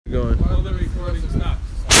Going. Whenever the recording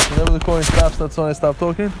stops. Whenever the recording stops, that's when I stop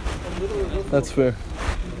talking? That's fair.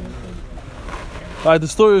 Alright, the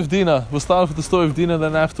story of Dinah. We'll start off with the story of Dinah,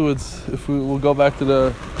 then afterwards, if we'll go back to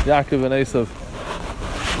the Yaakov and Esav.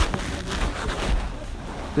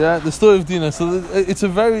 Yeah, the story of Dinah. So it's a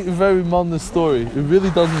very, very modern story. It really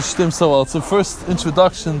doesn't stem so well. It's the first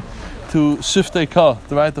introduction to Shiftei Ka,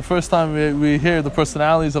 right? The first time we hear the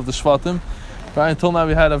personalities of the Shvatim. Right, until now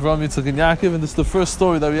we had Avram, Yitzchak, and Yaakov, and this is the first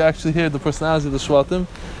story that we actually hear the personalities of the Shvatim.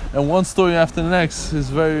 And one story after the next is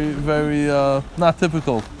very, very not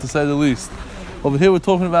typical, to say the least. Over here we're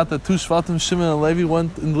talking about the two Shvatim, Shimon and Levi,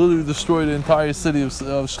 went and literally destroyed the entire city of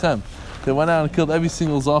Shechem. They went out and killed every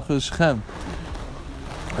single Zach of Shechem.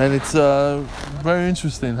 And it's very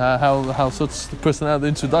interesting how such the personality, the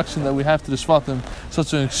introduction that we have to the Shvatim,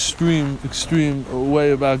 such an extreme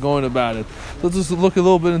way about going about it. So let's just look a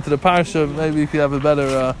little bit into the Parsha, maybe you could have a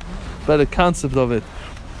better concept of it.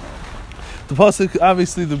 The pasuk,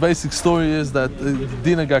 obviously, the basic story is that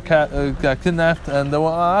Dinah got kidnapped and they were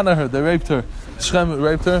on her. They raped her. Shechem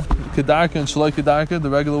raped her, Kedarka and Shaloi Kedarka, the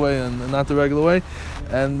regular way and not the regular way.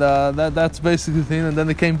 And that's basically the thing. And then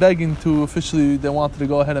they came begging to officially, they wanted to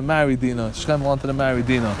go ahead and marry Dinah. Shechem wanted to marry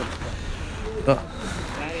Dinah.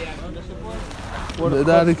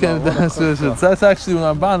 That's actually when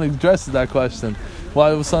Ramban addresses that question. Why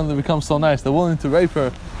all of a sudden they become so nice? They're willing to rape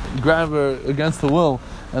her, grab her against her will,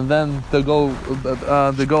 and then they go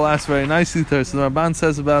ask very nicely to her. So the Ramban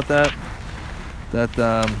says about that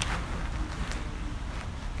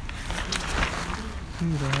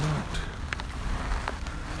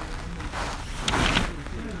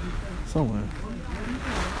somewhere.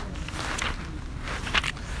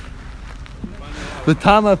 The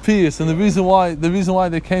Tama Pius, and the reason why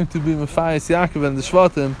they came to be Mephias Yaakov and the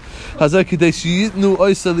Shvatim,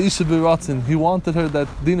 he wanted her that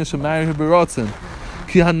Dinah should marry her Beratzin.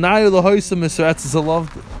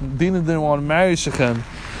 Dinah didn't want to marry Shechem,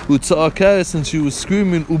 and she was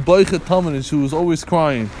screaming, and she was always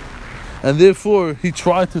crying. And therefore, he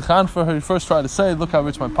tried to chan for her. He first tried to say, look how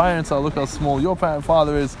rich my parents are, look how small your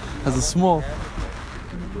father is, as a small.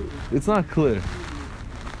 It's not clear.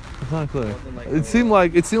 It's not clear. It seemed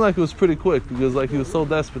like it was pretty quick, because like he was so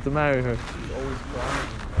desperate to marry her.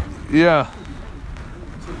 Yeah.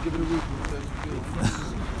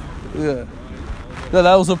 Yeah. Yeah,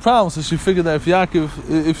 that was a problem. So she figured that if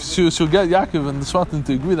she'll get Yaakov and the Shvatim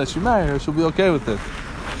to agree that she marry her, she'll be okay with it.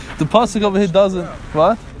 The pasuk over here doesn't.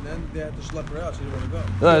 What? They had to schlep her out. She didn't want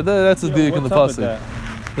to go. Right, that's a dig in the pasuk.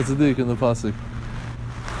 That's a dig in the pasuk.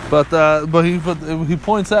 But he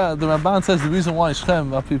points out, the Ramban says the reason why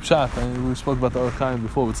Shechem Api Pshat, and we spoke about the R Chaim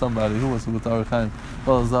before with somebody. Who was it with the R Chaim?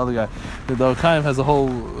 Well, it was the other guy. The R Chaim has a whole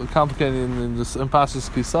complicated in Parshas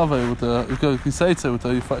Kisave with the Kiseitze with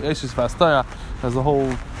the Yeshis Fastaya, has a whole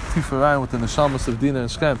tiferayim with the neshamas of Dinah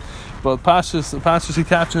and Shechem. But Parshas he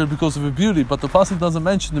captured her because of her beauty, but the pasuk doesn't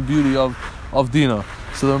mention the beauty of Dinah.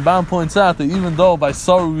 So the Ramban points out that even though by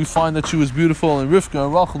Sarah we find that she was beautiful, and Rivka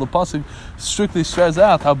and Rachel, the pasuk strictly stress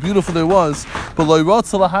out how beautiful they was, but the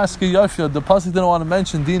pasuk didn't want to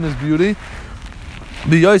mention Dinah's beauty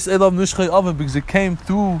because it came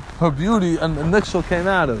through her beauty and Nichshel came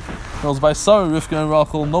out of. It was by Sarah, Rivka and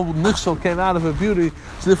Rachel, no Nichshel came out of her beauty,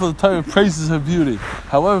 so therefore the Torah praises her beauty.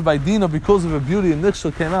 However, by Dinah, because of her beauty and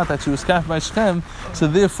Nichshel came out that she was cast by Shechem, so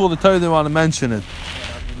therefore the Torah didn't want to mention it.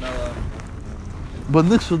 But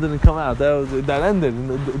Nichshel didn't come out. That ended.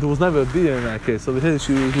 There was never a bia in that case. So here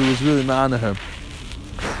he was really ma'ana her.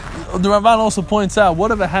 The Ramban also points out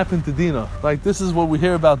whatever happened to Dinah. Like this is what we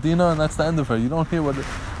hear about Dinah, and that's the end of her. You don't hear what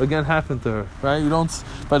again happened to her, right? You don't.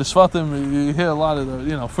 By the Shvatim, you hear a lot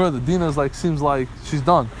of further. Dinah's seems like she's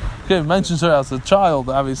done. Okay, it mentions her as a child,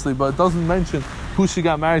 obviously, but it doesn't mention who she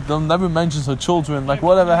got married to. It never mentions her children. Like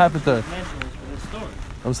whatever happened to her.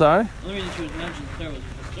 I'm sorry. The only reason she was mentioned there was the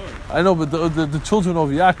story. I know, but the children of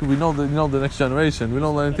Yaakov, we know the next generation. We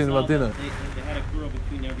don't know anything about Dinah. They had a girl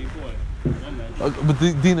between every boy. But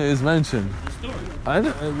Dinah is mentioned. The story. I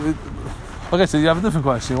know. Okay, so you have a different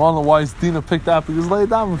question. You want to know why is Dinah picked up? Because lay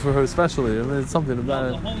down for her, especially. I mean, it's something about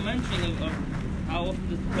it. The whole mentioning of how often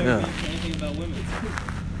does the Torah mention anything about women?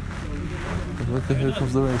 Look, here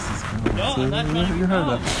comes the racist. No, So, that's not you heard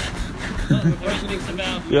that. No, the Torah speaks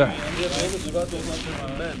about Yeah.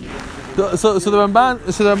 So the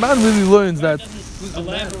Ramban really learns that.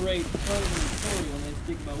 Elaborate further in the story when they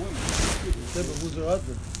speak about women. Who's her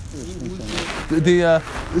husband? So the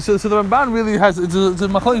Ramban really has it's a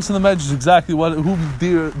machlokes in the Medrash exactly who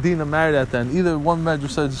Dina married at then. Either one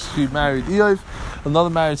Medrash says she married Eiv, another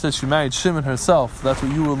Medrash says she married Shimon herself. That's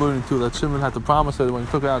what you were alluding to, that Shimon had to promise her that when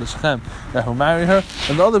he took her out of Shechem that he'll marry her.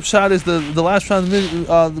 And the other pshat is the last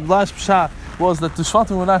pshat was that the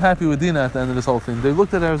Shvatim were not happy with Dina at the end of this whole thing. They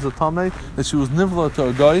looked at her as a tameh, that she was nivla to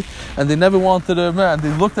a guy, and they never wanted her married. And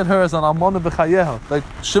they looked at her as an almana b'chayeha. Like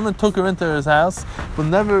Shimon took her into his house, but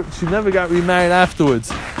she never got remarried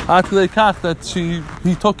afterwards. After that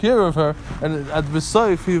he took care of her, and at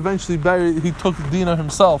V'sayif he took Dina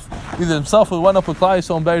himself, either himself or went up with Klai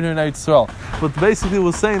Yisrael and buried her in Eretz Yisrael. But basically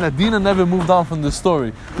was saying that Dina never moved on from this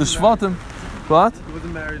story. The Shvatim, what? He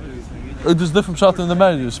wasn't married to anything. There's different pshat in the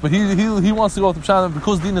marriages, but he wants to go with the pshat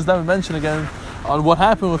because Dina's never mentioned again on what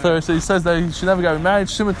happened with her. So he says that she never got remarried.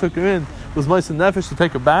 Shimon took her in, was Moshe Nefesh to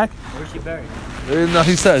take her back. Where's she buried? No,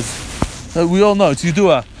 he says we all know it's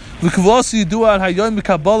Yidua. The Kavasi Yidua at Hayom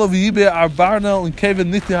B'Kabbalah v'Yibe Arbarnel and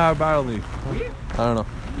Kevin Nitya Arbarli. I don't know.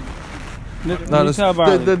 No,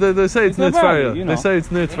 they say it's near Tveria. They say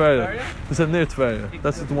it's near Tveria. They said near Tveria.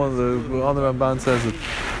 That's the one the other Ramban says it.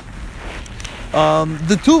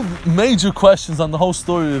 The two major questions on the whole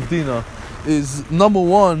story of Dina is number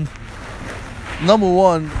one.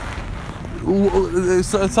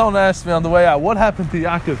 Someone asked me on the way out, what happened to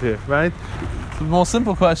Yaakov here, right? The more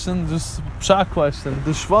simple question, just pshat question.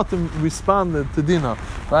 The Shvatim responded to Dina,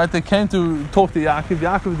 right? They came to talk to Yaakov.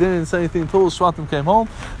 Yaakov didn't say anything until the Shvatim came home,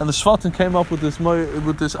 and the Shvatim came up with this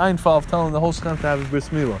einfall of telling the whole Shechem to have a bris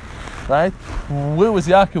milah. Right? Where was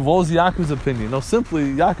Yaakov? What was Yaakov's opinion? No,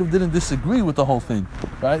 simply Yaakov didn't disagree with the whole thing.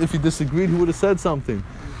 Right? If he disagreed, he would have said something.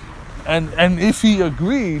 And if he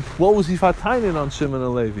agreed, what was he fatainin on Shimon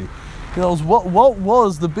and Levi? You know, what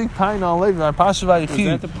was the big taina on Levi? On Parshah Shuir. Was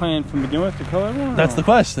that the plan from beginning with to kill everyone? That's the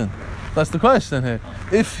question. That's the question here.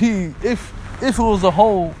 If it was a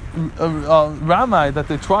whole Ramai that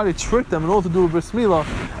they tried to trick them in order to do a bris milah,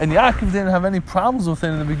 and Yaakov didn't have any problems with it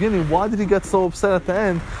in the beginning, why did he get so upset at the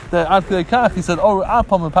end that Ad Kei Kach he said, "Oh,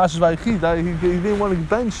 Apam and Parshas Vayichi," that he didn't want to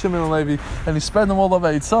bench Shimon and Levi, and he spread them all over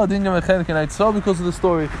Eitzah, didn't give a chelik in Eitzah because of the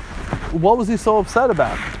story. What was he so upset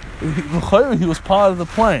about? He was part of the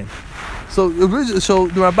plan. So the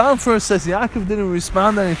Ramban first says Yaakov didn't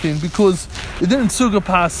respond to anything because it didn't suga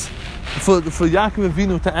pass for Yaakov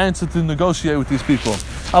Avinu to answer to negotiate with these people.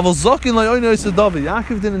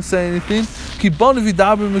 Yaakov didn't say anything.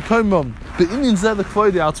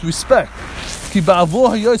 Out of respect. Since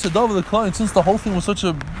the whole thing was such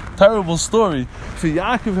a terrible story, for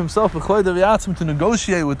Yaakov himself to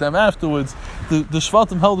negotiate with them afterwards, the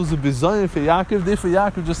Shvatim held as a bizayon for Yaakov. Therefore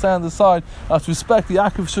Yaakov just stand aside out of respect.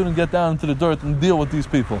 Yaakov shouldn't get down into the dirt and deal with these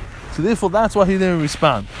people. So therefore that's why he didn't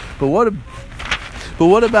respond. But what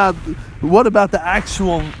about the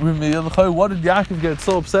actual Ramiyah? What did Yaakov get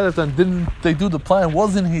so upset at them? Didn't they do the plan?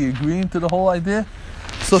 Wasn't he agreeing to the whole idea?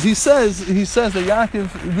 So he says that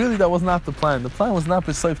Yaakov, really that was not the plan. The plan was not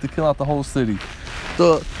safe to kill out the whole city.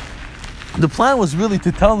 The plan was really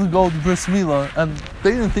to tell them to go to bris milah, and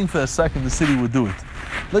they didn't think for a second the city would do it.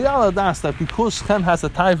 They all asked that because Shechem has a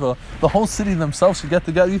taiva, the whole city themselves should get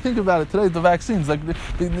together. You think about it today, the vaccines, like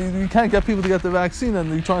you can't get people to get the vaccine, and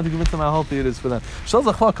you're trying to convince them how healthy it is for them. Shal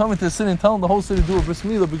Zachvar coming to the city and telling the whole city to do a bris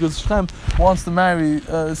milah because Shechem wants to marry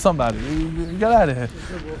somebody. Get out of here.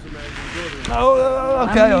 Oh,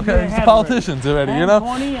 okay. It's the politicians already, you know.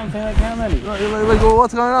 20. I'm saying like how many? Like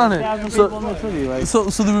what's going on here? 1,000 people in the city. Like. So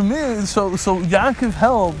the Ramir, so Yaakov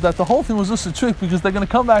held that the whole thing was just a trick because they're going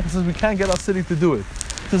to come back and say we can't get our city to do it.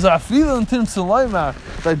 Because I feel in Tim Sulaima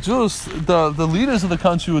that just the leaders of the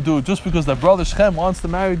country would do it just because their brother Shechem wants to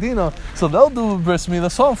marry Dina, so they'll do bris milah.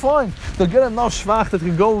 So fine, they'll get enough shvach that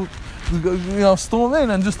can go, storm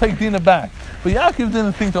in and just take Dina back. But Yaakov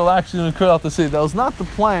didn't think they'll actually occur out the city. That was not the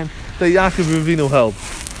plan that Yaakov Avinu held.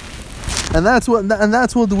 And that's what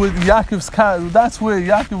that's where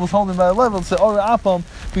Yaakov was holding by the level to say, "Oh, Apam,"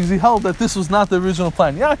 because he held that this was not the original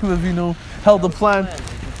plan. Yaakov Avinu held the plan.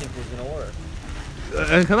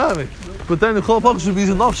 And Kanami. But then the Chol should be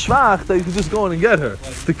enough shvach that you could just go in and get her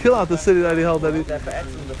to kill out the city that he held. That the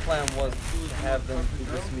plan was to have them do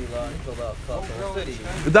this milah and kill out the whole city.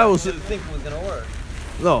 That was. You didn't think it was going to work.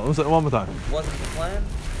 No, one more time. Wasn't the plan?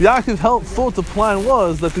 Yaakov thought the plan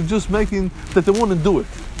was that they're just making that they wouldn't do it.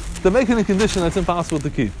 They're making a condition that's impossible to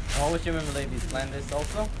keep. Oh, would you remember Levi's plan this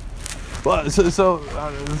also? Well, so that's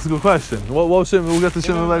a good question. What Shimon? We'll get to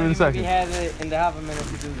Shimon later in a second. We had it in the half a minute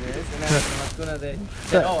to do this, and then they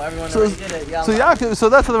said, "Oh, everyone already did it." Yeah, so Yaakov, so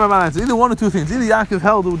that's what the Ramban answered. Either one or two things. Either Yaakov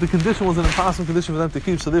held that the condition was an impossible condition for them to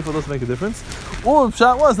keep, so therefore it doesn't make a difference, or the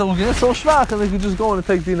pshat was that we're getting so shvach and they could just go in and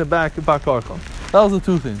take Dina back Karkon. That was the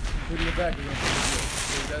two things. Put in the back.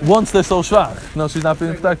 Once they're so schwach. No, she's not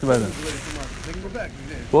being protected by them. Taking her back.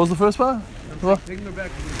 What was the first part? What? Taking her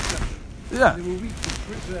back. Yeah. They were weak.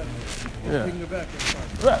 Yeah. Taking her back.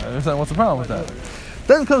 Right, I understand. What's the problem with that?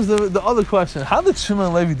 Then comes the other question. How did Shimon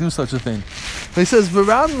and Levi do such a thing? He says,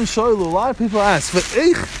 "V'ram v'shoylu." A lot of people ask,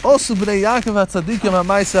 "V'eich also b'nei Yaakov hatzadikim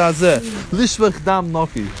ha'maisa hazeh lishvach dam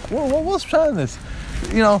noki." What's trying this?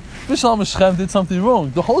 You know, Vishalom and Shechem did something wrong.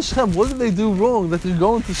 The whole Shechem, what did they do wrong that they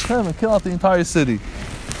go into Shechem and kill out the entire city?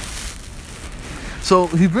 So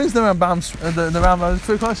he brings the Rambam. The Rambam. It's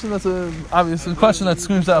a question. That's a obvious question that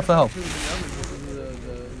screams out for help.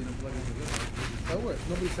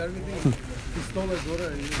 Nobody said anything. He stole her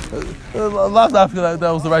daughter. Last after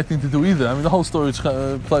that was the right thing to do either. I mean, the whole story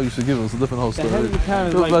Plague should give us a different whole story. The head of the town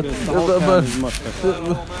is like this. The whole town is much better.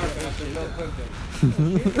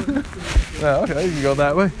 Yeah, okay, you can go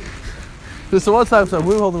that way. So what's happening?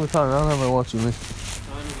 We're holding the time. I don't have my watch with me.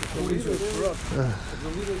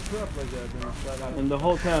 And the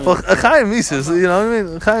whole town. Well, Chaim Mises, you know what I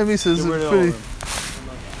mean? Chaim Mises is pretty.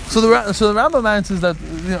 So the Rambam answers that,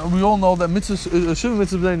 you know, we all know that mitzvah, Shiva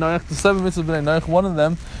mitzvah b'nei Noach, the 7 mitzvah b'nei Noach, one of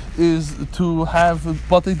them is to have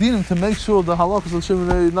batei dinim to make sure the halachas of Shiva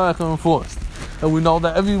b'nei Noach are enforced. And we know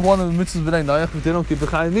that every one of the mitzvahs b'nei Noach, if they don't keep the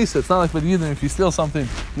Chaim Misa, it's not like by the Yidden, if you steal something,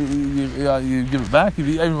 you give it back. If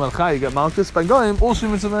you everyone Chai, you get Malchus. By Goyim, all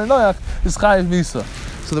Shiva mitzvah b'nei Noach is Chaim Misa.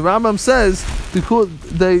 So the Rambam says, because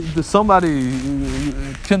somebody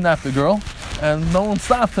kidnapped the girl, and no one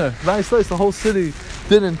stopped her. The whole city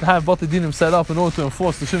didn't have batei dinim set up in order to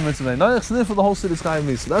enforce the Shiva mitzvah b'nei Noach, so therefore the whole city is Chaim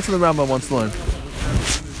Misa. That's what the Rambam wants to learn.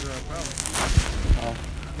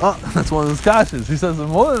 Oh, that's one of his kashas. He says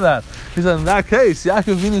more than that. He said in that case,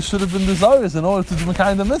 Yaakov Avinu should have been desirous in order to do the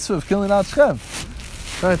kind of mitzvah of killing out Shechem.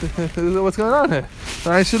 Right? What's going on here?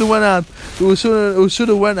 Right? Should have went out. We should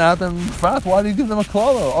have went out and why do you give them a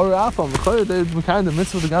klala or afam? They did the kind of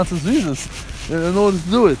mitzvah against Jesus in order to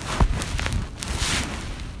do it.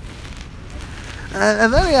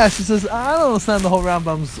 And then he asks, he says, I don't understand the whole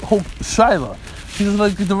Rambam's whole shaila. He says,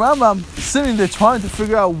 like, the Rambam sitting there trying to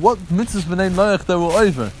figure out what mitzvahs b'nei Noach they were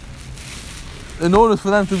over in order for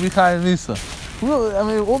them to be Chaim Misa. Well, I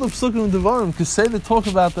mean, all the Psukim and Devarim, because say they talk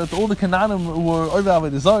about that all the Canaanim were over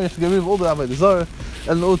Avodah Zarah, you have to get rid of all the Avodah Zarah,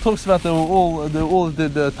 and it talks about they all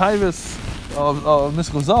did the Tyrus of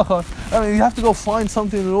Mishkal Zachar. I mean, you have to go find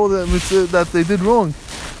something in order that they did wrong.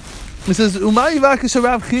 He says, why does the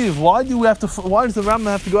Rambam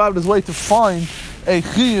have to go out of his way to find a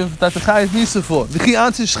chiyuv that the chayiv misa for? The chiyuv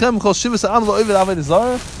answers Shechem chol shivas ha'am lo over avodah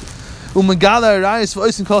zarah umegala arayis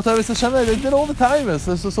v'oisin kol tavis Hashem. They did all the tavis.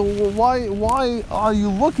 So why are you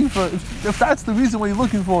looking for? If that's the reason why you're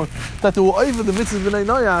looking for that they were over the mitzvah b'nei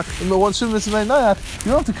Noach and the one shiv mitzvah b'nei Noach,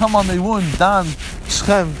 you don't have to come on. They wouldn't dan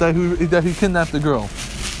Shechem that he kidnapped the girl.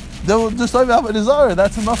 They were just over avodah zarah.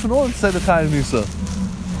 That's enough in order to say the chayiv misa.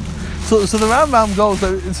 So the Rambam goes.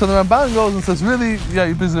 So the Ramban goes and says, really, yeah,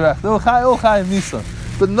 you're busy. They were Chaim Misa,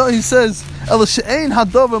 but no, he says, it wasn't up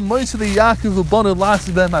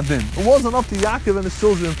to Yaakov and his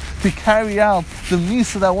children to carry out the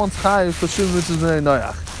Misa that wants Chayiv for Shiva mitzvah b'nei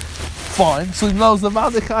Noach. Fine, so he knows the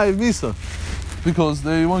Chayiv Misa because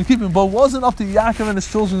they want to keep him, but it wasn't up to Yaakov and his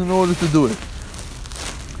children in order to do it.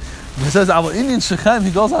 He says, Shechem.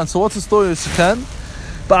 He goes on. So what's the story of Shechem?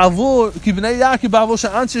 He says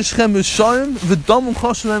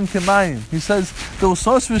there was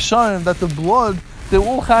such Rishayim that the blood, they were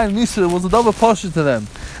all Chaim Misa, was a double Pasha to them.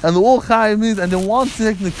 And they all Chaim Misa, and they want to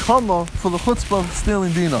take the Kama for the chutzpah of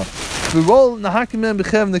stealing dinar.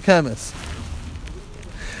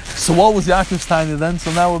 So what was Yaakov's time then?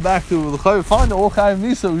 So now we're back to the Chayiv. Find the all Chayiv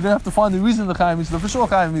Misa. We didn't have to find the reason the Chayiv Misa, the for sure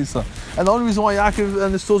Chayiv Misa. And the only reason why Yaakov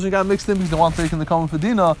and his children got mixed in because they want to take in the common for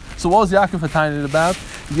dinner. So what was Yaakov fataying about?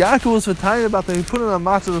 Yaakov was fataying about that he put in a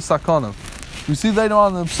matzah of sakana. We see later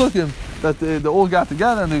on in the Psukim that they all got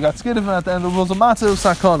together and they got scared of him at the end. There was a matzah of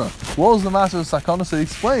sakana. What was the matzah of sakana? So he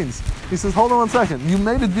explains. He says, hold on 1 second. You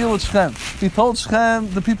made a deal with Shechem. He told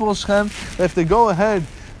Shechem, the people of Shechem, that if they go ahead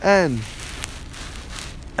and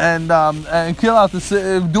kill out the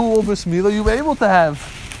do all this meal, you'll be able to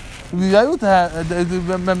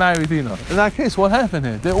marry Dina. In that case, what happened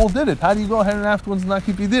here? They all did it. How do you go ahead and afterwards not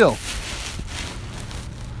keep your deal?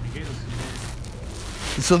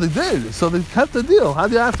 So they did. So they kept the deal. How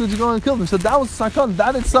do you afterwards you go and kill them? So that was sakon.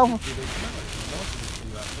 That itself.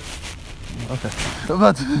 Okay,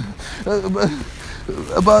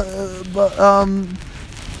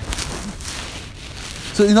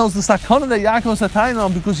 so he knows the sakana that Yaakov was attacking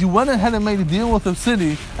on because you went ahead and made a deal with the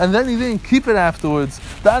city and then he didn't keep it afterwards.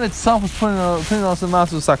 That itself was putting us in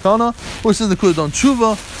massive sakana, which is the kudon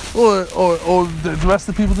tshuva. or the rest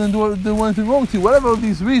of the people didn't do anything wrong to you. Whatever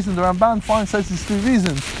these reasons, the Ramban finds says these 3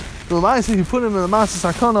 reasons. The Lamaisa, he put him in the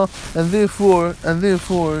Maaseh Sakana, and therefore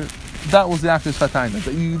that was the Yaakov's Fatayna.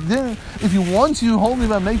 That you didn't, if you want you hold me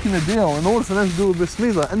by making a deal in order for them to do a bris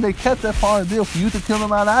milah, and they kept that part of the deal for you to kill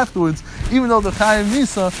them out afterwards, even though the Chayim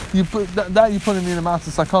Nisa, you put that you put him in the Maaseh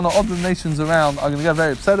Sakana, other nations around are going to get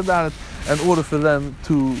very upset about it, in order for them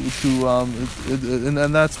to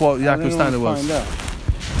and that's what Yaakov's Fatayna was.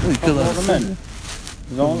 You killed all the men.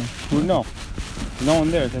 No one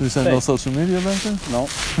there. You send no social media back then? No.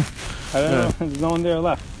 I don't know. There's no one there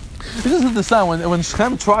left. You just understand when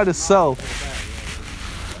Shechem tried to sell.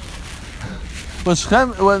 When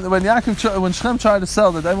Shechem tried to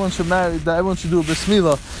sell that everyone should marry, that everyone should do a bris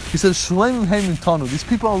milah, he said, "Shleimim heimim tanu." These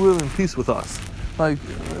people are really in peace with us. Like,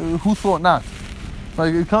 who thought not?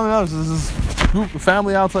 Like, coming out, this is group of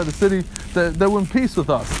family outside the city. They were in peace with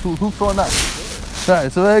us. Who thought not?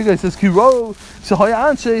 Right, so there you go. It says, "Kiro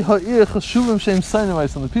shehayanshe ha'ir chashuvim sheim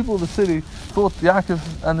seinim." The people of the city thought Yaakov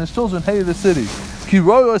and his children hated the city. How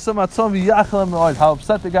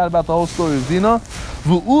upset they got about the whole story of Dinah.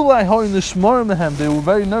 They were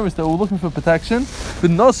very nervous. They were looking for protection. They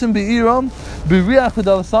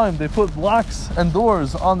put locks and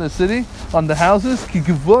doors on the city, on the houses.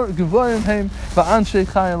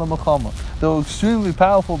 They were extremely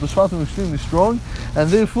powerful. The Shvatim were extremely strong, and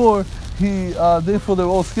therefore they were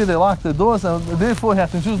all scared. They locked their doors, and therefore he had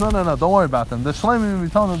to choose. No, don't worry about them. The Shleimim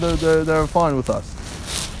they're fine with us.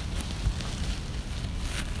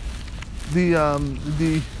 So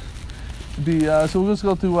we'll just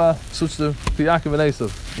go to switch to Yaakov and Esav.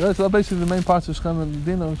 Yeah, so basically the main parts of Shechem and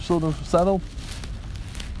Dinah sort of settled.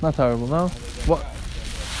 Not terrible, no? What?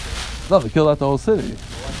 No, they killed out the whole city.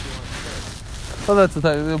 Well, that's the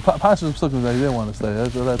thing. Parshah Shuir, they didn't want to stay.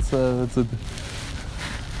 That's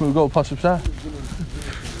we'll go with Parshah Shuir.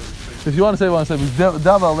 If you want to say what I say,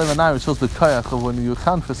 Davar Levanai shows the kayach of when you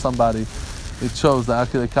chant for somebody, it shows the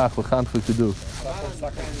akilei kach what chant to do.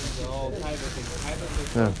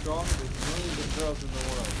 Yeah. There's millions of girls in the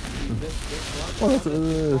world. This one the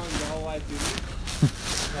whole life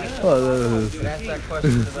ask that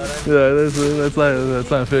question about it. Yeah, that's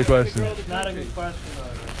not a fair question. Not a good question.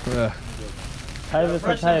 Yeah. Taivas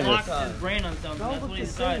for Taivas. His brain on something. That's what he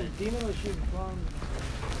decided.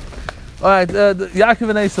 All right, Yaakov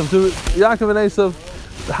and Esav.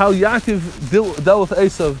 How Yaakov dealt with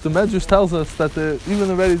Esav, the Medrash tells us that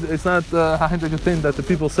even already it's not a thing that the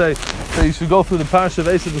people say that you should go through the Parshah of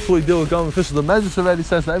Esav before you deal with government officials. The Medrash already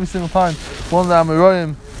says that every single time one of the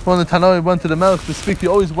Amoraim, one of the Tanoim went to the Melech to speak, he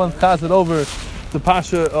always went chazed over the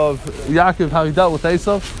Parshah of Yaakov, how he dealt with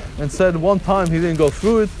Esav, and said one time he didn't go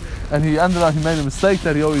through it, and he made a mistake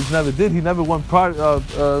that he always never did. He never went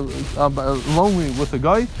lonely with a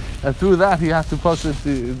guy, and through that he had to push it.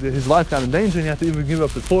 His life got in danger, and he had to even give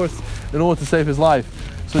up his horse in order to save his life.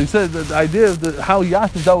 So he said that the idea of how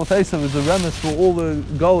Yaakov dealt with Esav is the premise for all the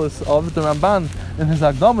Golas of the Ramban in his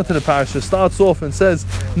Akdama to the Parashah. Starts off and says,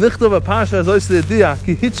 "Nichtav Parashah as oisle dia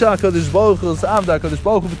ki hitcha Kadosh Baruch Hu avda Kadosh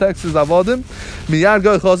Baruch Hu protects his avodim miyad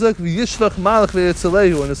goy chazak v'yishlach malach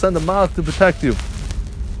v'yitzalehu, and he send a malach to protect you."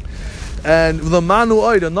 And the manu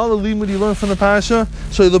oid, another limud you learn from the parasha.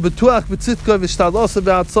 So the betuach b'tzitka v'shtadasa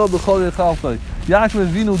v'atzah b'chol yechaltei. Yaakov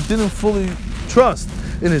Avinu didn't fully trust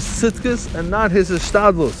in his tzitkas and not his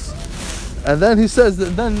shtadlus. And then he says,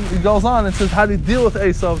 then he goes on and says how to deal with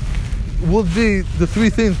Esav would be the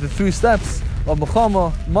 3 things, the 3 steps of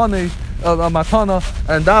mechama, money, matana,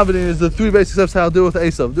 and davening is the 3 basic steps how to deal with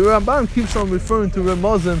Esav. The Ramban keeps on referring to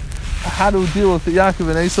Ramazan how to deal with Yaakov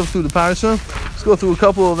and Esav through the parasha. Let's go through a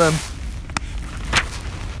couple of them.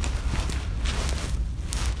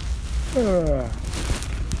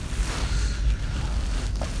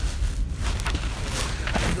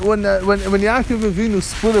 When Yaakov Avinu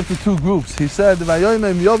split up the 2 groups, he said, when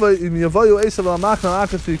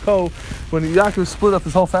Yaakov split up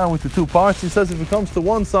his whole family into 2 parts, he says if it comes to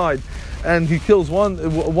one side and he kills one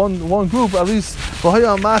group, at least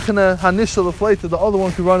the other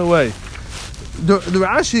one could run away. The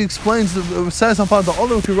Rashi explains, says upon the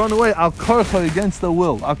other one could run away al karcha against their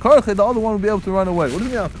will. Al karcha, the other one will be able to run away. What do you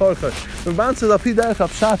mean al karcha? The Ramban says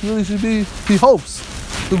Apshat really should be, he hopes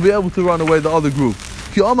to be able to run away the other group.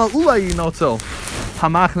 Ki Amar ulai yinotel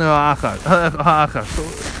hamachne ha'achar. So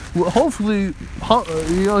hopefully,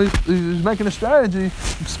 he's making a strategy.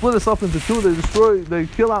 Split us up into 2. They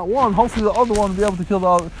kill out one. Hopefully, the other one will be able to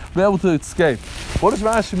be able to escape. What does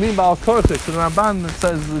Rashi mean by al korchik? So the Ramban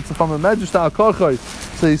says it's from a medrash to al korchik.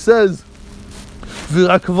 So he says,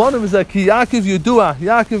 "V'rakavonim is that ki Yaakov Yedua.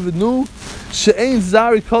 Yaakov knew she'ein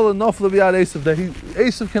zari kol nofla b'yad Esav, that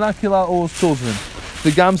Esav cannot kill out all his children. The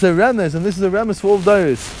Gamze Remes, and this is a Remes for all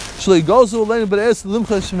days. Shlei Gozu Leinu B'Eis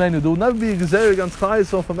Limcha Shemenu. There will never be a Gezer against Klal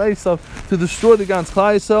Yisrael from Esav to destroy the against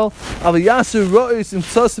Klal Yisrael. Al Yasir Rois in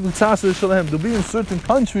Tzasim B'Tzasir Shalem. There'll be in certain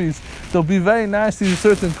countries, they'll be very nasty. In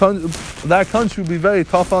certain that country will be very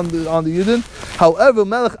tough on the Yidden. However,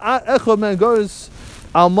 Melech Echad Men Goris.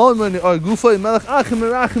 There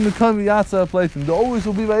always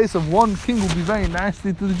will be ways of one king will be very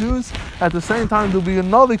nasty to the Jews. At the same time, there will be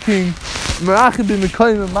another king, will have a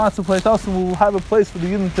place for the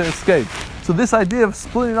Yidden to escape. So this idea of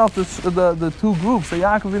splitting up the two groups, that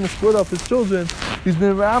Yaakov didn't split up his children, he's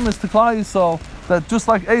been ramis to Klal Yisrael, that just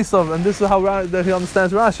like Esav, and this is how that he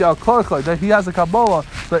understands Rashi, that he has a Kabbalah,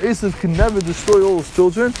 that Esav can never destroy all his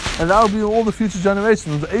children, and that will be all the future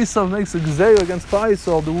generations. If Esav makes a Gezer against Klal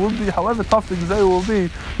Yisrael, there will be, however tough the Gezer will be,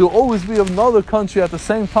 there will always be another country at the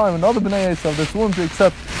same time, another Bnei Esav that's willing to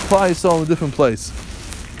accept Klal Yisrael in a different place.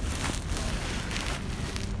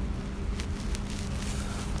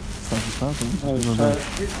 Why do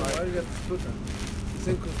you have to split them? The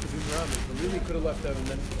same comes to be Ramis. The really could have left them, and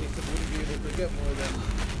then they wouldn't be able to get more than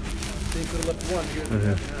they could have left one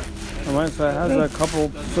here. Alright, so it has a couple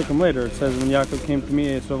sukkim later. It says when Yaakov came to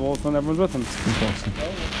me, so all of a sudden everyone's with him.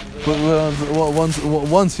 But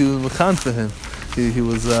once he was mechan for him, he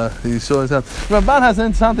showed his hand. Ramban has an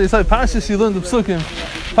interesting thing. He said, Parshah Shuir in the Psukim.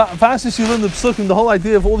 Parshah Shuir in the Psukim, the whole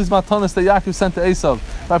idea of all these matanas that Yaakov sent to Esav.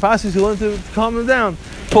 By Parshah Shuir to calm him down,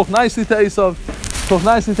 talk nicely to Esav,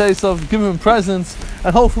 give him presents,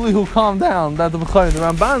 and hopefully he'll calm down. That the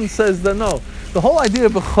Ramban says that no. The whole idea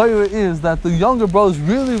of Bechorah is that the younger brothers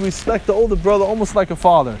really respect the older brother almost like a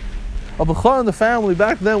father. A Bechorah in the family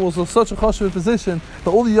back then was such a chashuv position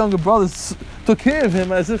that all the younger brothers took care of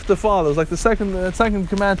him as if the father. It was like the second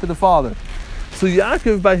command to the father. So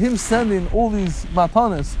Yaakov, by him sending all these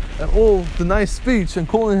matanas and all the nice speech and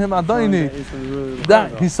calling him Adoni,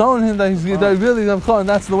 that he's showing him that he's really and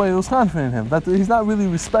that's the way it was confident him. That he's not really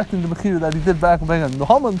respecting the Bechira that he did back then. The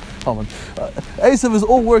Esav is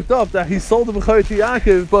all worked up that he sold the Bechira to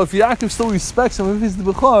Yaakov, but if Yaakov still respects him, if he's the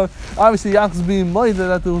Bechira, obviously Yaakov's being minded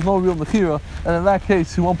that there was no real Bechira, and in that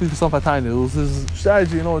case he won't be for some patayna. It was his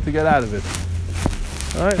strategy in order to get out of it.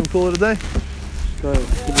 Alright, we'll call it a day.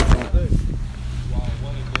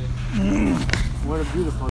 What a beautiful